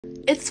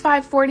It's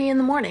 5:40 in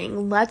the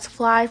morning. Let's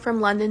fly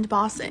from London to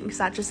Boston because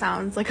that just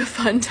sounds like a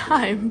fun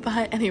time.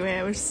 But anyway,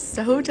 I was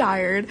so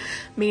tired.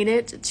 Made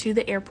it to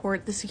the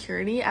airport. The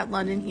security at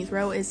London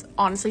Heathrow is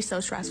honestly so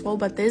stressful,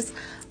 but this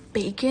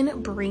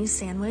bacon brie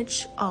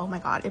sandwich, oh my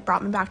god, it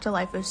brought me back to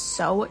life. It was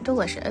so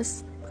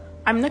delicious.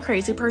 I'm the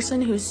crazy person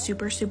who's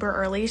super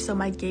early, so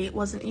my gate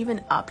wasn't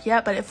even up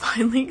yet, but it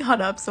finally got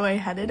up, so I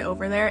headed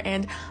over there.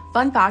 And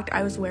fun fact,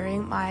 I was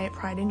wearing my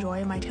Pride and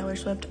Joy, my Taylor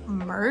Swift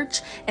merch,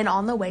 and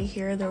on the way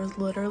here there was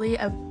literally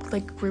a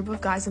group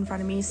of guys in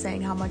front of me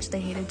saying how much they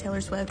hated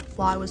Taylor Swift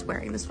while I was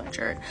wearing the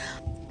sweatshirt.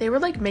 They were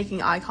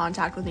making eye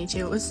contact with me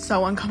too. It was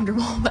so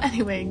uncomfortable. But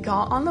anyway,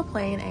 got on the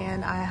plane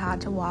and I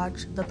had to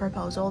watch The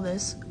Proposal.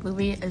 This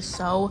movie is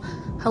so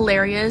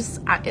hilarious.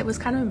 It was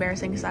kind of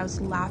embarrassing because I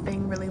was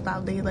laughing really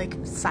loudly,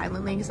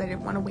 silently, because I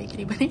didn't want to wake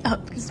anybody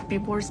up because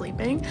people were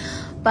sleeping.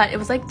 But it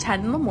was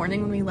 10 in the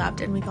morning when we left,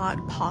 and we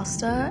got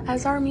pasta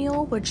as our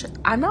meal, which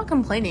I'm not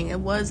complaining. It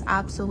was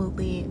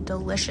absolutely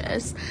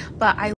delicious. But I